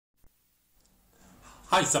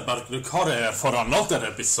Hi, Cyborg-Lucario here for another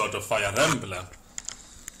episode of Fire Emblem.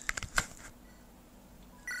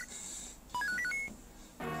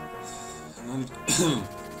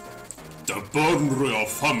 The Born Royal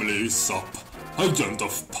family is up, agent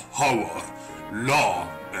of power, law,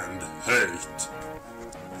 and hate.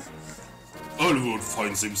 Elwood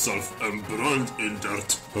finds himself embroiled in their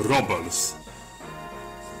troubles.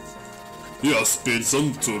 He has been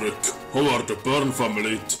sent to recover the Born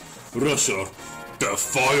family treasure, the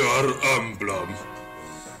Fire Emblem.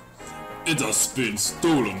 It has been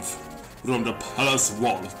stolen from the palace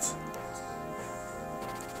vault.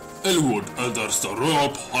 Elwood enters the royal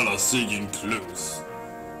palace seeking clues.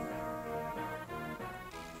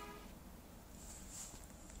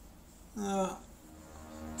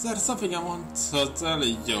 There's something I want to tell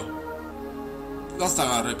you. Last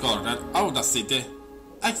time I recorded, Audacity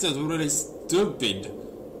acted really stupid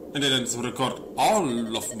and didn't record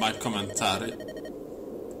all of my commentary.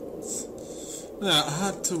 I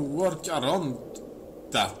had to work around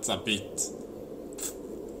that a bit.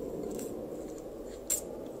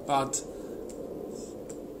 But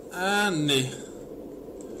anyway,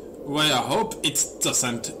 I hope it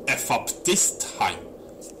doesn't F up this time.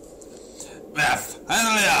 Well,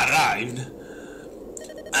 finally arrived.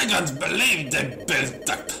 I can't believe they built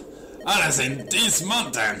up alles in these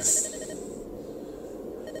mountains.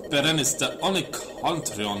 Beren is the only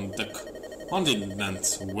country on the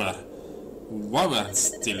continent where wyverns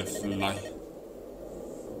still fly.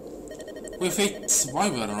 With its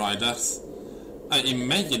wyvern riders, I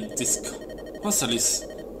imagine this castle is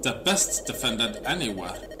the best defended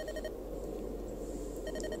anywhere.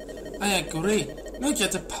 I agree. Look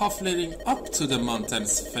at the path leading up to the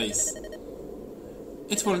mountain's face.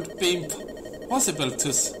 It won't be impossible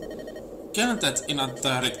to get that in a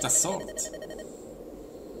direct assault.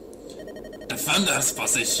 Defenders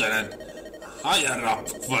positioned higher up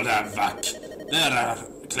for the back. There are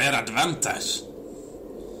clear advantage.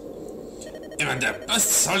 Even the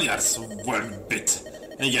best soldiers won't beat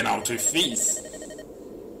hanging out with ease.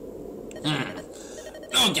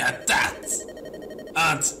 Look at that!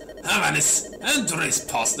 And how many entries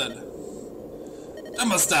posted? They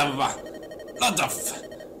must have a lot of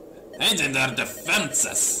hate in their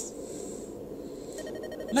defenses.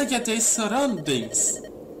 Look at these surroundings.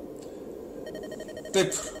 They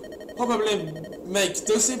probably make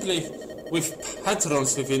do simply with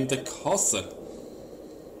patrons within the castle.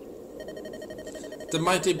 The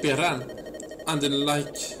mighty Beren,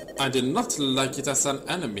 I did not like it as an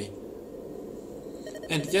enemy.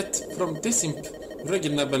 And yet, from this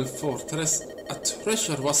impregnable fortress, a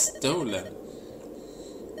treasure was stolen.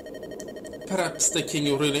 Perhaps the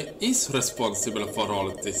king really is responsible for all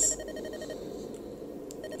this.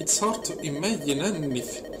 It's hard to imagine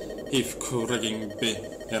if could be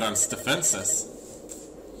Beren's defenses.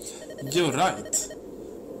 You're right,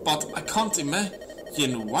 but I can't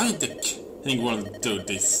imagine why the king will do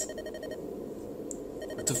this.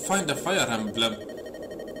 To find the Fire Emblem,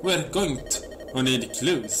 we're going to need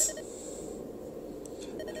clues.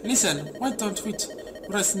 Listen, why don't we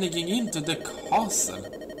try sneaking into the castle?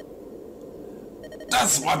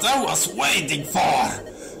 That's what I was waiting for!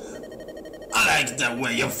 I like the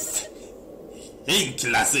way you think,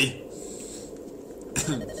 lassie.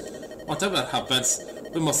 Whatever happens,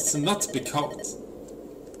 we must not be caught.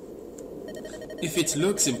 If it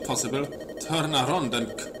looks impossible, turn around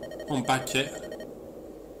and come back here.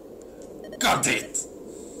 Got it!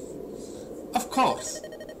 Of course.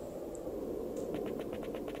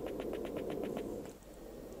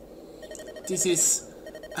 This is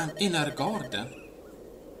an inner garden.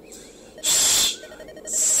 Shh!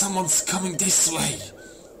 Someone's coming this way.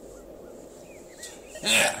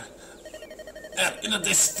 Here! In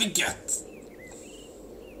this thicket.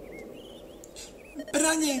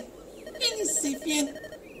 Branie, Inisifien.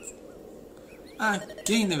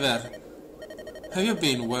 Guinevere. Have you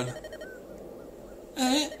been well?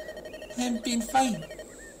 I've been fine.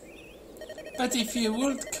 But if you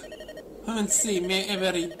would come and see me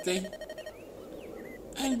every day,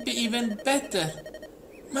 I'd be even better.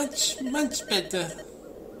 Much better.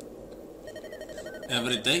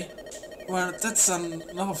 Every day? Well, that's an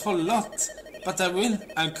awful lot. But I'll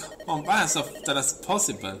come by as often as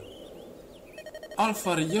possible. All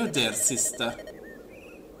for you, dear sister.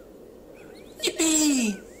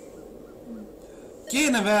 Yippee!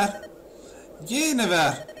 Guinevere!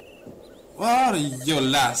 Where are you,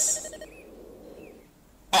 lass?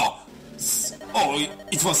 Oh,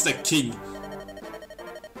 it was the king.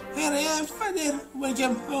 Here I am, father.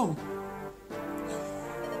 Welcome home.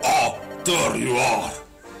 Oh, there you are.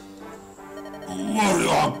 Were you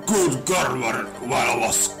a good girl while I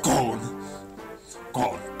was gone?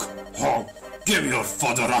 Conk, honk, give your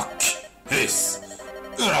father a kiss.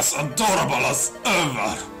 You're as adorable as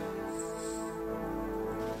ever.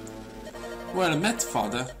 Well met,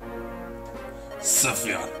 father.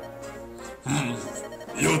 Sufyan,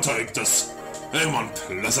 you take this I'm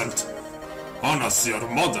unpleasant, on as your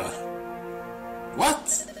mother. What?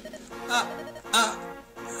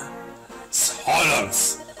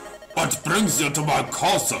 Silence! What brings you to my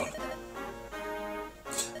castle?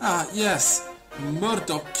 Yes,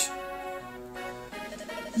 Murdoch.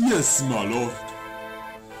 Yes, my lord.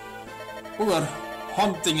 We were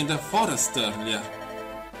hunting in the forest earlier.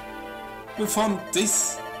 We found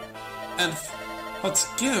this, and what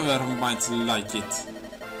Gulliver might like it.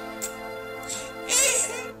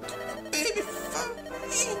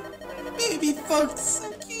 Baby fox,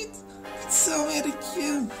 so cute. It's so very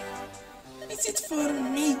cute. Is it for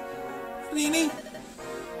me? Really?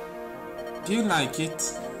 Do you like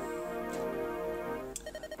it?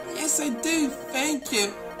 Yes, I do. Thank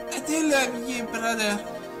you. I do love you, brother.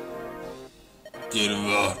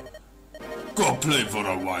 Gilver, go play for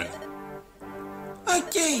a while.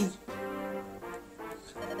 Okay.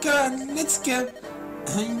 Come on, let's go.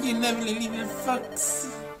 You lovely little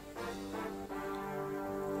fox.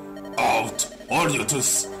 Out, all you two,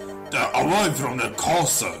 away from the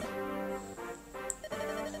castle.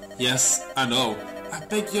 Yes, I know. I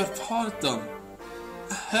beg your pardon.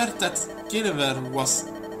 I heard that Gulliver was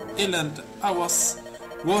ill and I was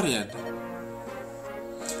worried.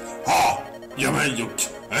 You mean you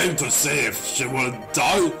aim to see if she will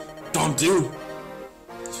die, don't you?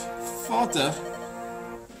 Father,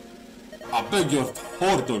 I beg your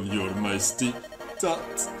pardon, your majesty.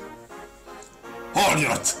 that...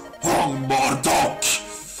 Harriet, wrong Murdoch!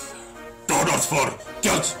 Do not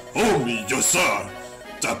forget whom you sir,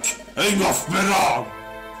 the King of Milan!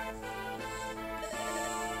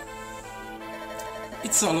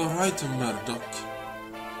 It's alright, Murdoch.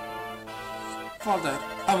 Father,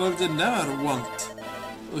 I would never want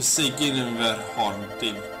to see Gulliver harmed.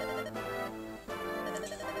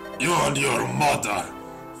 You and your mother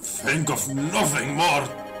think of nothing more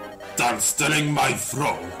than stealing my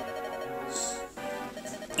throne.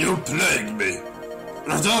 You plague me.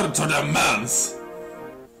 Return to the manse.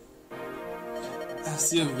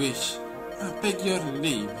 As you wish. I beg your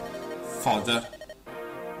leave, Father.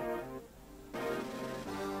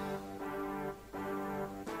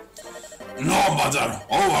 No matter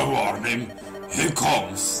how I warn him, he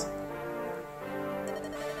comes.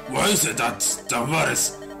 Why is it that the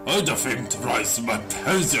worries out of him to rise my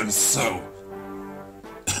patience so?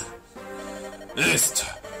 Is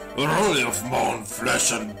really of my own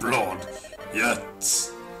flesh and blood, yet...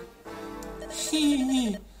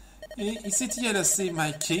 Is it jealousy,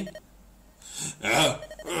 my king?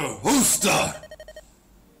 Who's there?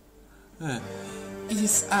 It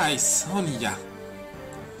is I, Sonia.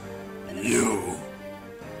 You.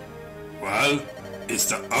 Well, is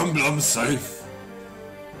the emblem safe?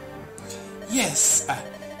 Yes, I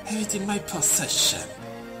have it in my possession.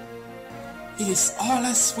 It is all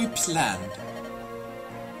as we planned.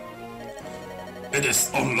 It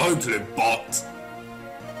is unlikely, but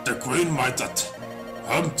the Queen might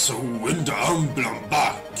attempt to win the emblem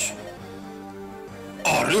back.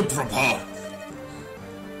 Are you prepared?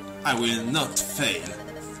 I will not fail.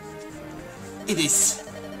 It is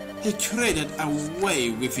created a way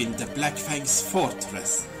within the Black Fang's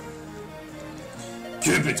fortress.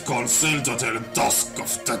 Keep it concealed until dusk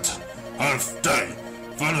of that half day,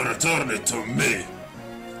 then return it to me.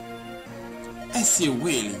 As you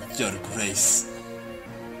will, your grace.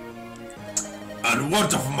 And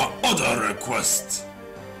what of my other request?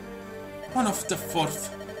 One of the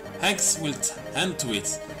fourth hags will tend to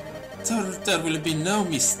it, so there will be no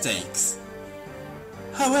mistakes.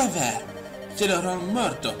 However, General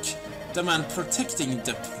Murdoch, the man protecting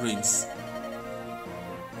the prince,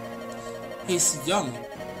 he is young,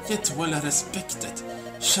 yet well respected.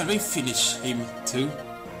 Shall we finish him too?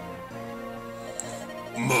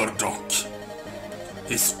 Murdoch.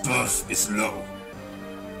 His birth is low,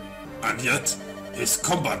 and yet his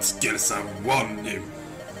combat skills have won him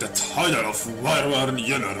the title of Warrior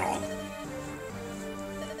General.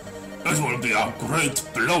 It will be a great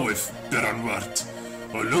blow if Berenward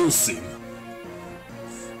will lose him.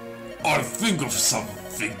 I'll think of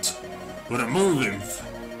something to remove him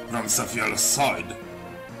from Safiel's side.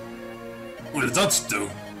 Will that do?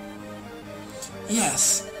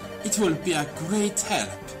 Yes, it will be a great help.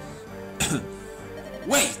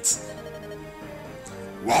 Wait!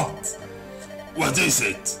 What? What is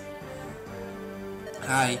it?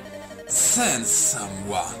 I sense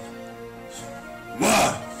someone.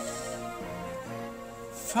 Where?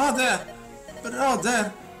 Father,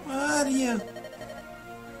 brother. Where are you?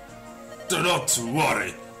 Do not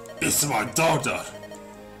worry, it's my daughter.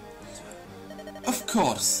 Of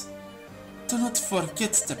course. Do not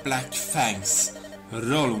forget the Black Fangs.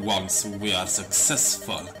 Roll once we are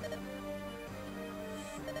successful.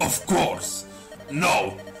 Of course.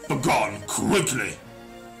 Now, begone quickly.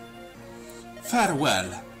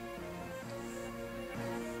 Farewell.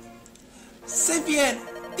 Xavier,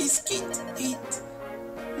 biscuit, eat.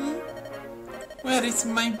 Where is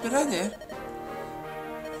my brother?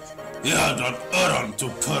 He had an errand to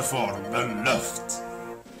perform and left.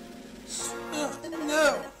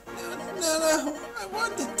 No, I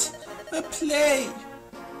wanted to play.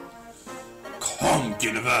 Come,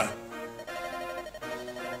 Gulliver.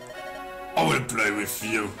 I will play with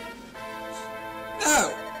you.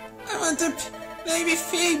 No, I want to play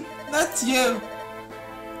with him, not you.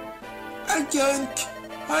 I'll go and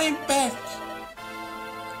climb back.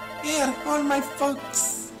 Here, all my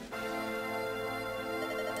folks.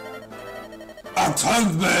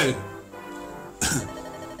 Attend me!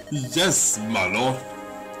 Yes, my lord.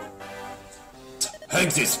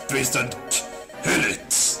 Take this beast and kill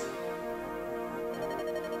it!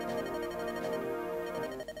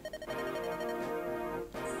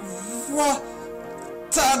 What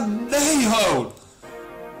the a-hole?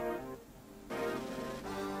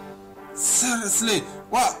 Seriously,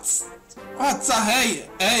 what's a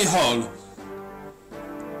a-hole?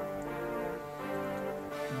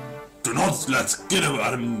 Do not let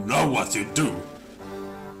Gulliver know what you do.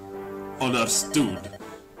 Understood.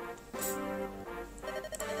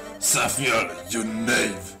 Xavier, you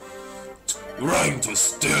knave. Trying to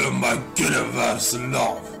steal my Gulliver's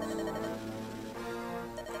love.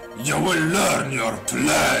 You will learn your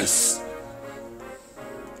place.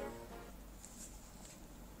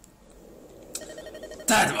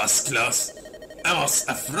 That was close. I was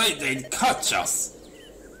afraid they'd catch us.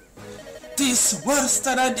 This is worse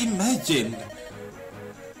than I'd imagined.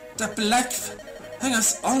 The Black Fang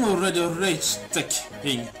has already reached the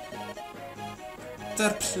king.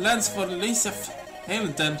 Their plans for Lisa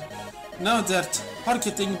failed and now they're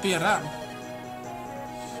targeting Biran.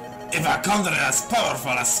 If a country as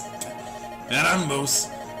powerful as Biran moves,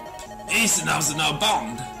 easy knows no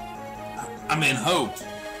bound. I mean hope.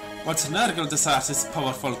 What Nergal desires is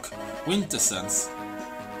powerful quintessence,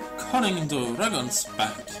 cunning the dragon's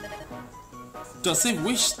back. Does he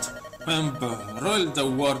wish to embroil the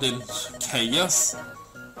world in chaos?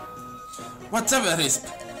 Whatever his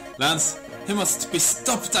plans, he must be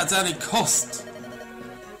stopped at any cost.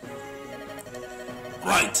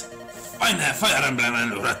 Right, find a fire emblem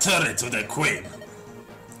and return it to the queen.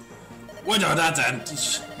 Without that end,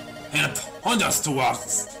 he'll point us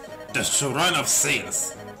towards the Shrine of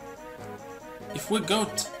Seals. If we go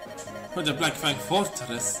to the Black Fang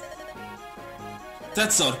Fortress,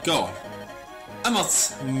 that's our goal. I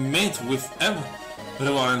must meet with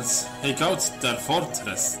everyone and take out their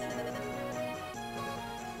fortress.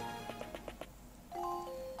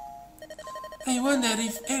 I wonder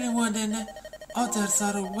if anyone and the others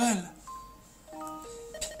are well.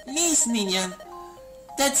 Please, Ninian.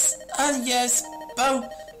 That's all you've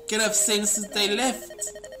spoken of since they left.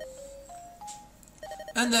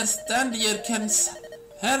 Understand your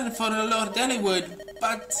concern for Lord Ellywood,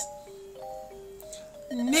 but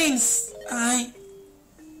Nils,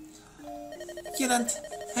 you don't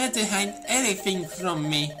have to hide anything from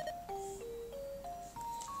me.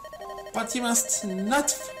 But you must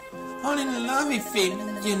not fall in love with him,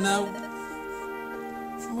 you know.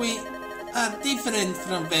 We are different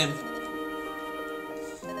from them.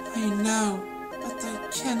 I know, but I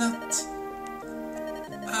cannot.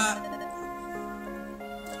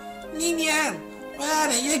 Ninian, where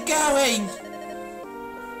are you going?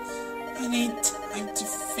 I need time to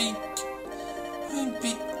think.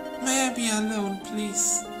 May I be alone,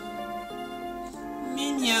 please?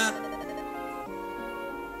 Ninian.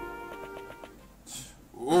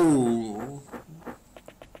 Oh.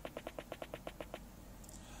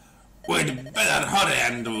 We'd better hurry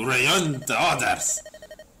and rejoin the others.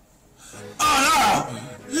 Oh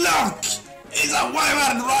no! Look! It's a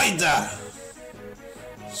wyvern rider!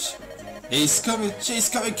 She's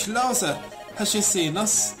coming closer. Has she seen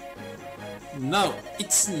us? No,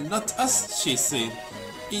 it's not us she's seen.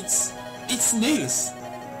 It's Nils.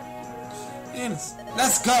 Nils,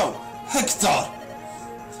 let's go! Hector!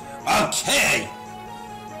 Okay!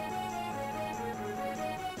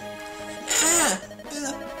 Where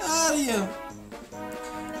are you?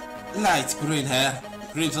 Light green hair,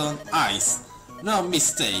 crimson eyes. No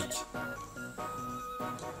mistake.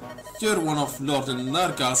 You're one of Lord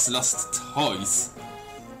Nergal's lost toys.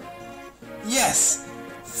 Yes,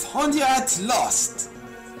 Found you at last.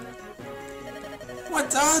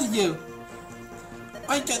 What are you?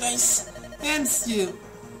 Why can I sense you?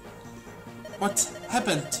 What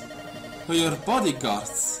happened to your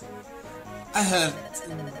bodyguards? I heard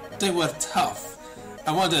they were tough.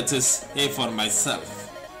 I wanted to see for myself.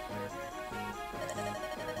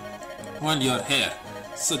 When you're here,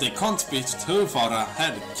 so they can't be too far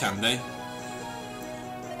ahead, can they?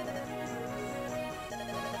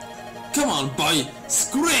 Come on, boy,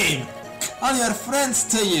 scream! Call your friends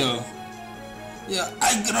to you.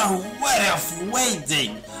 I grow weary of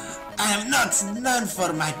waiting. I am not known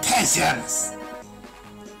for my patience.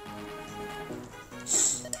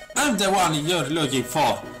 I'm the one you're looking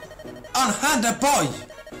for. Unhand the boy.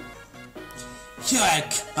 You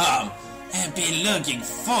have come and been looking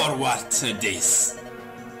forward to this.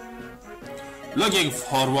 Looking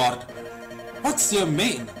forward? What do you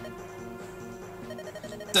mean?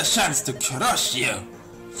 The chance to crush you.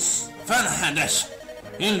 Vanhandish,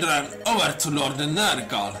 Indran over to Lord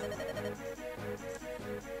Nergal.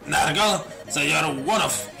 Nergal, so you're one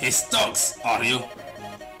of his dogs, are you?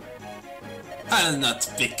 I'll not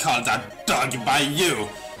be called a dog by you,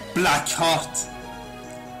 Blackheart.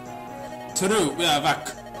 True, we have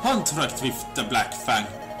a contract with the Black Fang,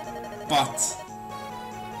 but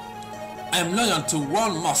I'm loyal to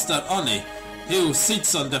one master only, who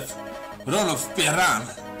sits on the throne of Piran.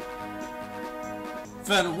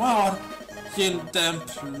 When war in the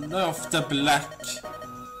employ of the Black,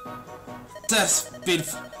 there's been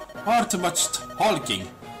far too much talking.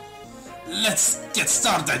 Let's get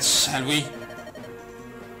started, shall we?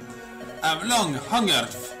 I've long hungered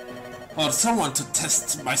for someone to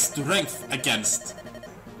test my strength against.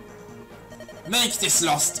 Make this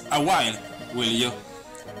last a while, will you?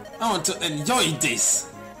 I want to enjoy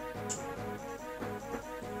this.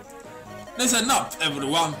 Listen up,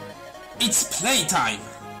 everyone. It's playtime.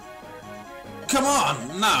 Come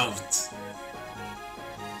on, now.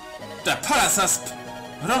 The palace has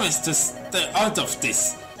promised to stay out of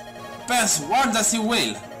this. Pass one as you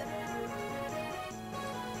will.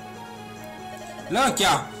 Look,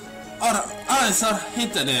 yeah, our eyes are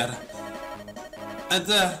hidden here. And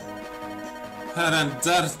there and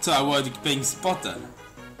there to avoid being spotted.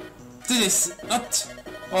 This is not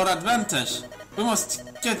our advantage. We must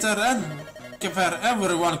get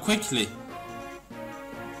everyone quickly.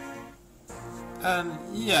 And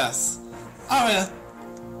yes, I will.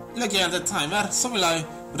 Looking at the timer, so will I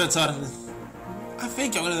return. I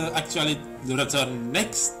think I will actually return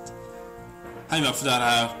next time after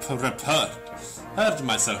I have prepared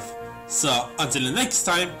myself. So until next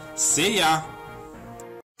time, see ya.